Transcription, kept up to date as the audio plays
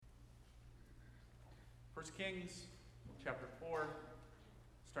1 Kings chapter 4,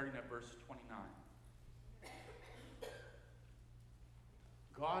 starting at verse 29.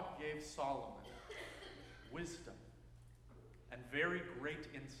 God gave Solomon wisdom and very great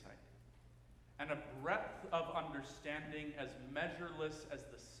insight, and a breadth of understanding as measureless as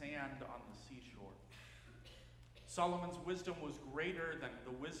the sand on the seashore. Solomon's wisdom was greater than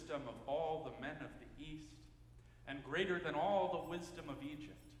the wisdom of all the men of the East, and greater than all the wisdom of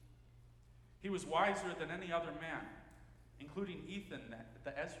Egypt. He was wiser than any other man, including Ethan the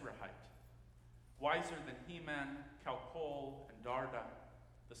Ezrahite, wiser than Heman, Calcol, and Darda,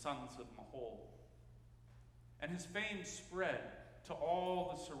 the sons of Mahol. And his fame spread to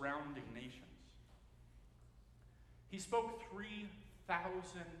all the surrounding nations. He spoke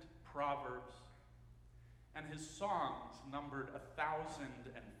 3,000 proverbs, and his songs numbered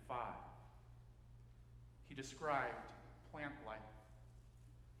 1,005. He described plant life,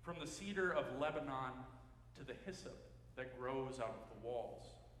 from the cedar of Lebanon to the hyssop that grows out of the walls.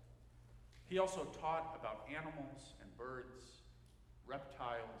 He also taught about animals and birds,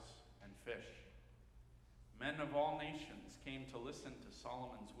 reptiles and fish. Men of all nations came to listen to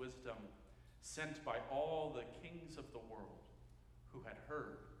Solomon's wisdom, sent by all the kings of the world who had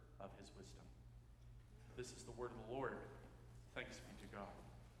heard of his wisdom. This is the word of the Lord. Thanks be to God.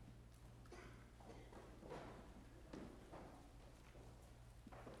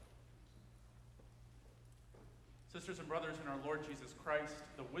 Sisters and brothers in our Lord Jesus Christ,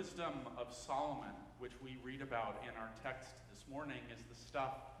 the wisdom of Solomon, which we read about in our text this morning, is the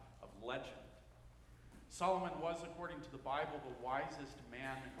stuff of legend. Solomon was, according to the Bible, the wisest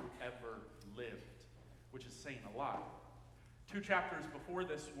man who ever lived, which is saying a lot. 2 chapters before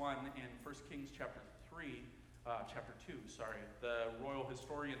this one, in 1 Kings chapter 2, the royal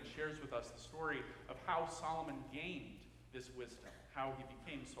historian shares with us the story of how Solomon gained this wisdom, how he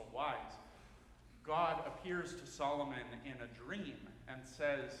became so wise. God appears to Solomon in a dream and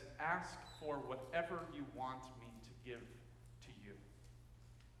says, "Ask for whatever you want me to give to you."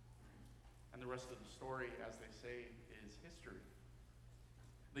 And the rest of the story, as they say, is history.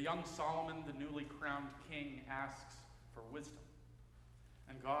 The young Solomon, the newly crowned king, asks for wisdom.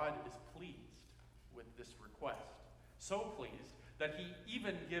 And God is pleased with this request. So pleased that he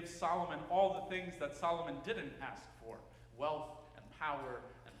even gives Solomon all the things that Solomon didn't ask for: wealth and power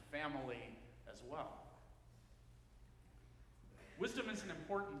and family as well. Wisdom is an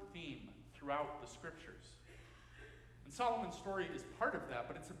important theme throughout the scriptures. And Solomon's story is part of that,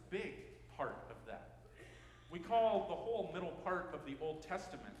 but it's a big part of that. We call the whole middle part of the Old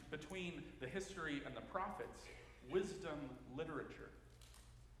Testament, between the history and the prophets, wisdom literature.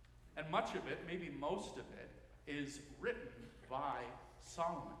 And much of it, maybe most of it, is written by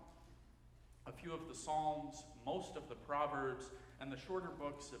Solomon. A few of the Psalms, most of the Proverbs, and the shorter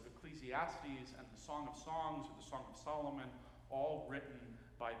books of Ecclesiastes and the Song of Songs or the Song of Solomon, all written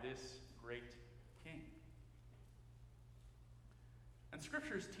by this great king. And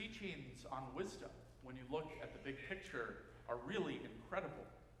Scripture's teachings on wisdom, when you look at the big picture, are really incredible.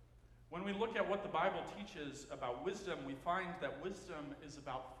 When we look at what the Bible teaches about wisdom, we find that wisdom is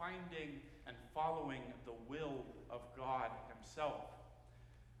about finding and following the will of God himself.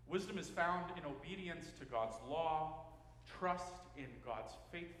 Wisdom is found in obedience to God's law, trust in God's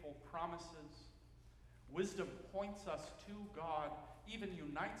faithful promises. Wisdom points us to God, even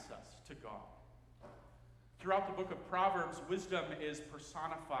unites us to God. Throughout the book of Proverbs, wisdom is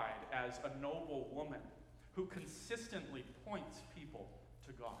personified as a noble woman who consistently points people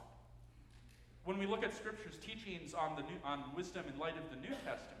to God. When we look at Scripture's teachings on wisdom in light of the New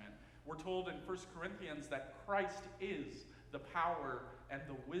Testament, we're told in 1 Corinthians that Christ is the power and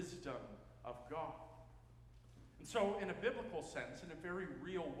the wisdom of God. And so, in a biblical sense, in a very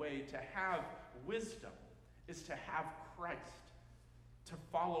real way, to have wisdom is to have Christ. To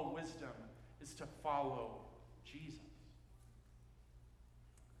follow wisdom is to follow Jesus.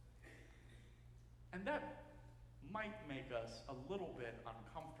 And that might make us a little bit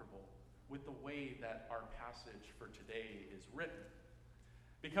uncomfortable with the way that our passage for today is written.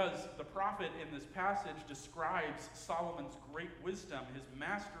 Because the prophet in this passage describes Solomon's great wisdom, his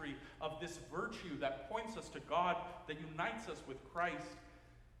mastery of this virtue that points us to God, that unites us with Christ.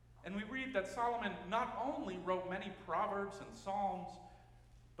 And we read that Solomon not only wrote many proverbs and psalms,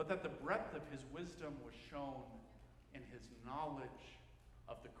 but that the breadth of his wisdom was shown in his knowledge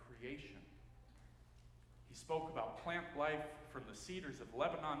of the creation. He spoke about plant life, from the cedars of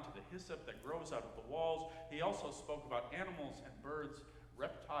Lebanon to the hyssop that grows out of the walls. He also spoke about animals and birds,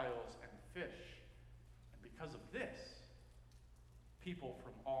 reptiles and fish. And because of this, people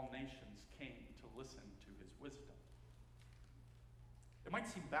from all nations came to listen to his wisdom. It might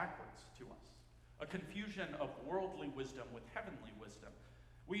seem backwards to us. a confusion of worldly wisdom with heavenly wisdom.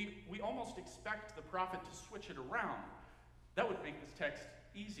 We almost expect the prophet to switch it around. That would make this text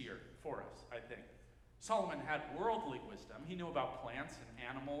easier for us, I think. Solomon had worldly wisdom. He knew about plants and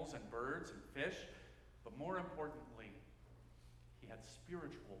animals and birds and fish, but more importantly, he had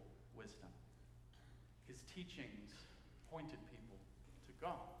spiritual wisdom. His teachings pointed people to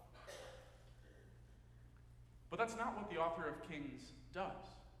God. But that's not what the author of Kings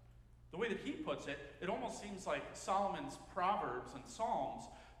does. The way that he puts it, it almost seems like Solomon's Proverbs and Psalms,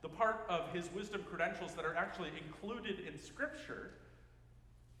 the part of his wisdom credentials that are actually included in Scripture,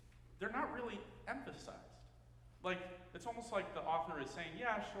 they're not really emphasized. Like, it's almost like the author is saying,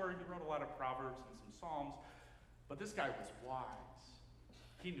 yeah, sure, he wrote a lot of Proverbs and some Psalms, but this guy was wise.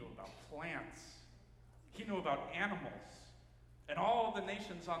 He knew about plants. He knew about animals. And all the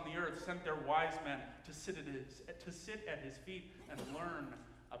nations on the earth sent their wise men to sit at his feet and learn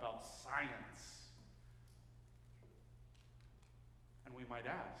about science. And we might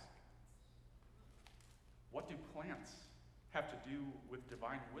ask, what do plants have to do with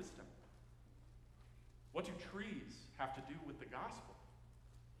divine wisdom? What do trees have to do with the gospel?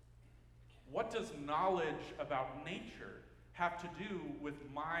 What does knowledge about nature have to do with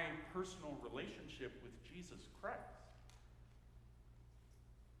my personal relationship with Jesus Christ?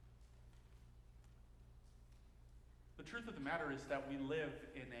 The truth of the matter is that we live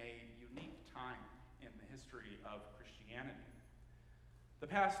in a unique time in the history of Christianity. The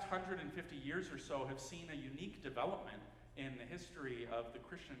past 150 years or so have seen a unique development in the history of the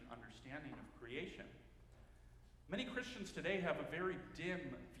Christian understanding of creation. Many Christians today have a very dim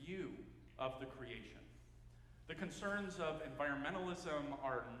view of the creation. The concerns of environmentalism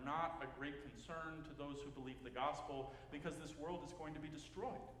are not a great concern to those who believe the gospel because this world is going to be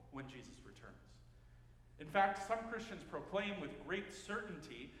destroyed when Jesus returns. In fact, some Christians proclaim with great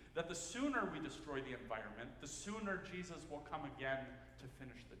certainty that the sooner we destroy the environment, the sooner Jesus will come again to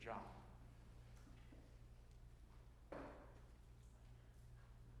finish the job.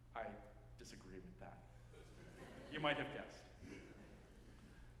 I disagree with that. You might have guessed.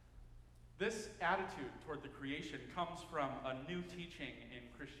 This attitude toward the creation comes from a new teaching in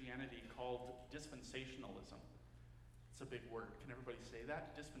Christianity called dispensationalism. It's a big word. Can everybody say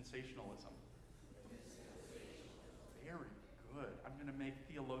that? Dispensationalism. Very good. I'm going to make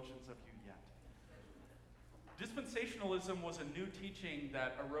theologians of you yet. Dispensationalism was a new teaching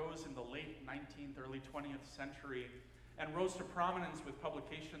that arose in the late 19th, early 20th century and rose to prominence with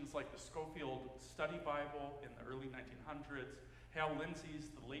publications like the Scofield Study Bible in the early 1900s, Hal Lindsey's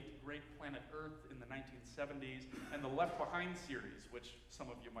The Late Great Planet Earth in the 1970s, and the Left Behind series, which some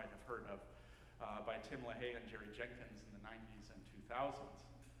of you might have heard of, by Tim LaHaye and Jerry Jenkins in the 90s and 2000s.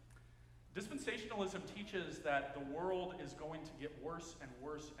 Dispensationalism teaches that the world is going to get worse and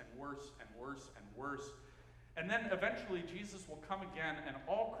worse and worse and worse and worse. And then eventually Jesus will come again and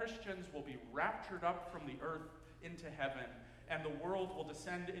all Christians will be raptured up from the earth into heaven and the world will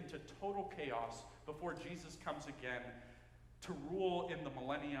descend into total chaos before Jesus comes again to rule in the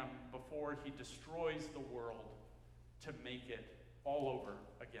millennium before he destroys the world to make it all over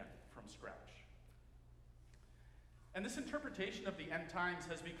again from scratch. And this interpretation of the end times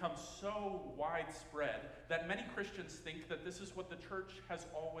has become so widespread that many Christians think that this is what the church has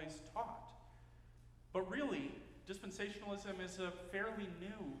always taught. But really, dispensationalism is a fairly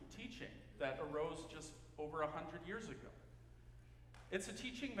new teaching that arose just over 100 years ago. It's a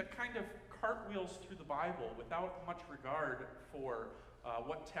teaching that kind of cartwheels through the Bible without much regard for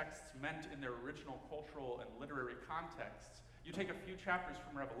what texts meant in their original cultural and literary contexts. You take a few chapters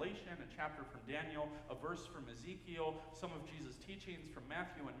from Revelation, a chapter from Daniel, a verse from Ezekiel, some of Jesus' teachings from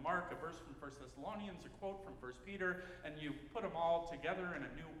Matthew and Mark, a verse from 1 Thessalonians, a quote from 1 Peter, and you put them all together in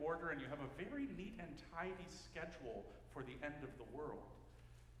a new order, and you have a very neat and tidy schedule for the end of the world.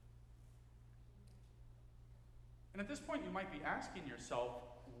 And at this point, you might be asking yourself,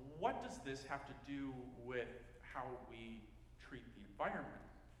 what does this have to do with how we treat the environment?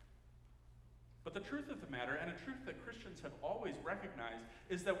 But the truth of the matter, and a truth that Christians have always recognized,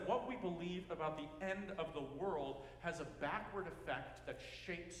 is that what we believe about the end of the world has a backward effect that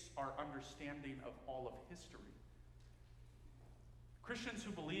shapes our understanding of all of history. Christians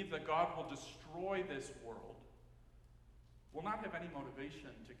who believe that God will destroy this world will not have any motivation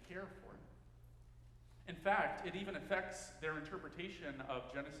to care for it. In fact, it even affects their interpretation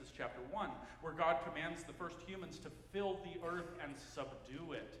of Genesis chapter 1, where God commands the first humans to fill the earth and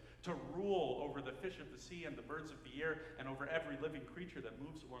subdue it, to rule over the fish of the sea and the birds of the air and over every living creature that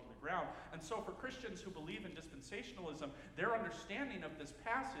moves along the ground. And so for Christians who believe in dispensationalism, their understanding of this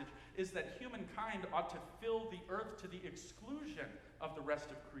passage is that humankind ought to fill the earth to the exclusion of the rest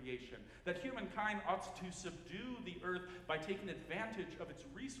of creation. That humankind ought to subdue the earth by taking advantage of its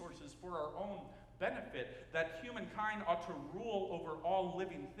resources for our own benefit. That humankind ought to rule over all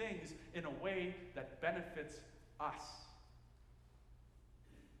living things in a way that benefits us.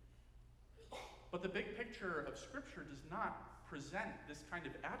 But the big picture of Scripture does not present this kind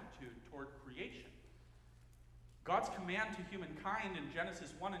of attitude toward creation. God's command to humankind in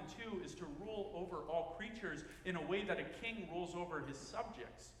Genesis 1 and 2 is to rule over all creatures in a way that a king rules over his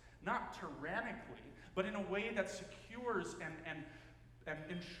subjects, not tyrannically, but in a way that secures and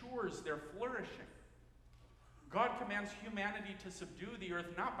ensures their flourishing. God commands humanity to subdue the earth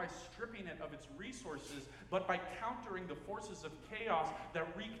not by stripping it of its resources, but by countering the forces of chaos that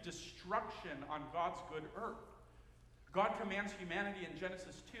wreak destruction on God's good earth. God commands humanity in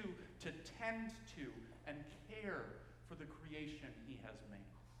Genesis 2 to tend to and care for the creation he has made.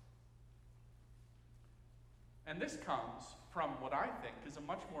 And this comes from what I think is a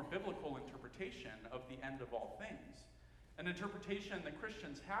much more biblical interpretation of the end of all things, an interpretation that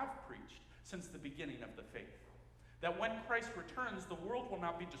Christians have preached since the beginning of the faith. That when Christ returns, the world will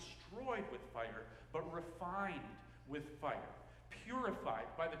not be destroyed with fire, but refined with fire, purified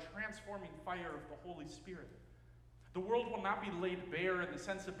by the transforming fire of the Holy Spirit. The world will not be laid bare in the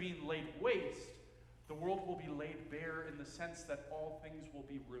sense of being laid waste. The world will be laid bare in the sense that all things will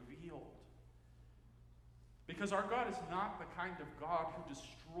be revealed. Because our God is not the kind of God who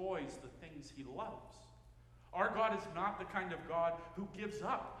destroys the things he loves. Our God is not the kind of God who gives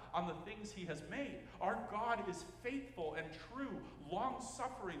up on the things he has made. Our God is faithful and true,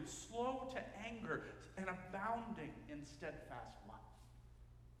 long-suffering, slow to anger, and abounding in steadfast love.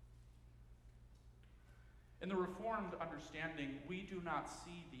 In the Reformed understanding, we do not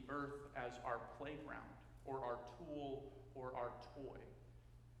see the earth as our playground, or our tool, or our toy.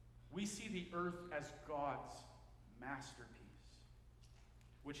 We see the earth as God's masterpiece,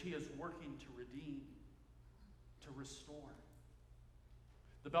 which he is working to redeem, to restore.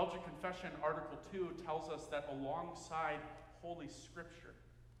 The Belgian Confession, Article 2, tells us that alongside Holy Scripture,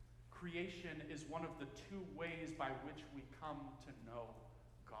 creation is one of the two ways by which we come to know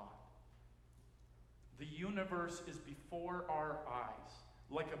God. The universe is before our eyes,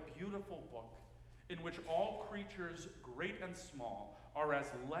 like a beautiful book, in which all creatures, great and small, are as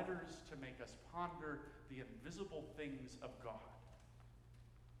letters to make us ponder the invisible things of God.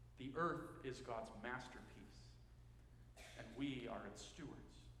 The earth is God's masterpiece, and we are its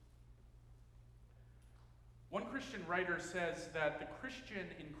stewards. One Christian writer says that the Christian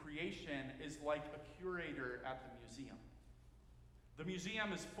in creation is like a curator at the museum. The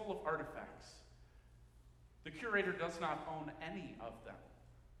museum is full of artifacts. The curator does not own any of them,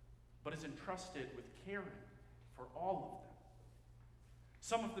 but is entrusted with caring for all of them.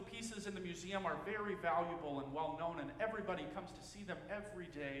 Some of the pieces in the museum are very valuable and well known, and everybody comes to see them every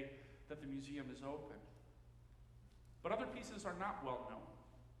day that the museum is open. But other pieces are not well known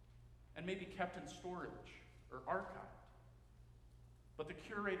and may be kept in storage or archived. But the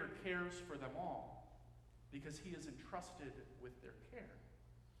curator cares for them all because he is entrusted with their care.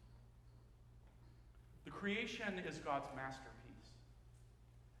 The creation is God's masterpiece,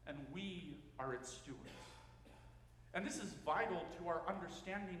 and we are its stewards. And this is vital to our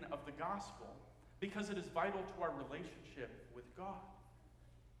understanding of the gospel because it is vital to our relationship with God.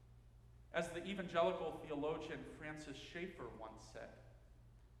 As the evangelical theologian Francis Schaeffer once said,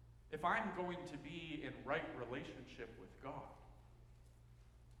 if I'm going to be in right relationship with God,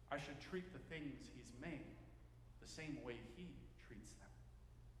 I should treat the things he's made the same way he treats them.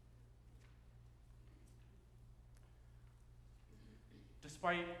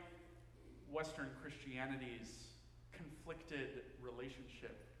 Despite Western Christianity's conflicted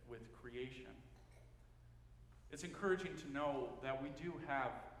relationship with creation, it's encouraging to know that we do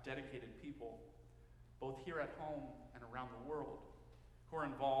have dedicated people, both here at home and around the world, who are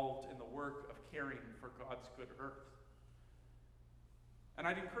involved in the work of caring for God's good earth. And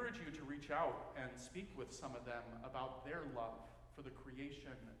I'd encourage you to reach out and speak with some of them about their love for the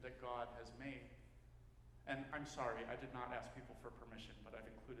creation that God has made. And I'm sorry, I did not ask people for permission, but I've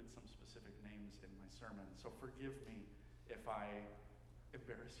included some specific names in my sermon, so forgive me if I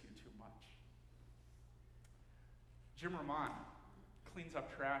embarrass you too much. Jim Ramon cleans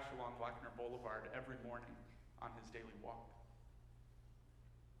up trash along Wagner Boulevard every morning on his daily walk.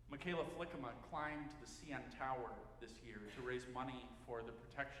 Michaela Flickema climbed the CN Tower this year to raise money for the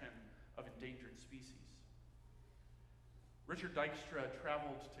protection of endangered species. Richard Dykstra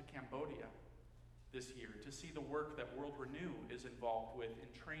traveled to Cambodia this year to see the work that World Renew is involved with in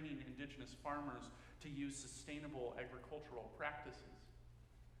training indigenous farmers to use sustainable agricultural practices.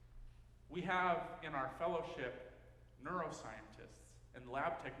 We have in our fellowship neuroscientists and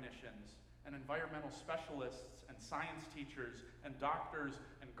lab technicians and environmental specialists and science teachers and doctors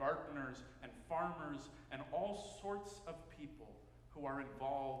and gardeners and farmers and all sorts of people who are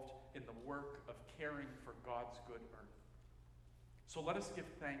involved in the work of caring for God's good earth. So let us give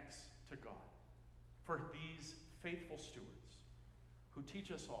thanks to God for these faithful stewards who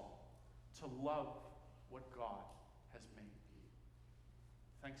teach us all to love what God has made.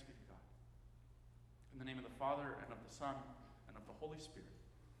 Thanks be to God. In the name of the Father, and of the Son, and of the Holy Spirit,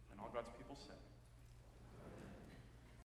 and all God's people said.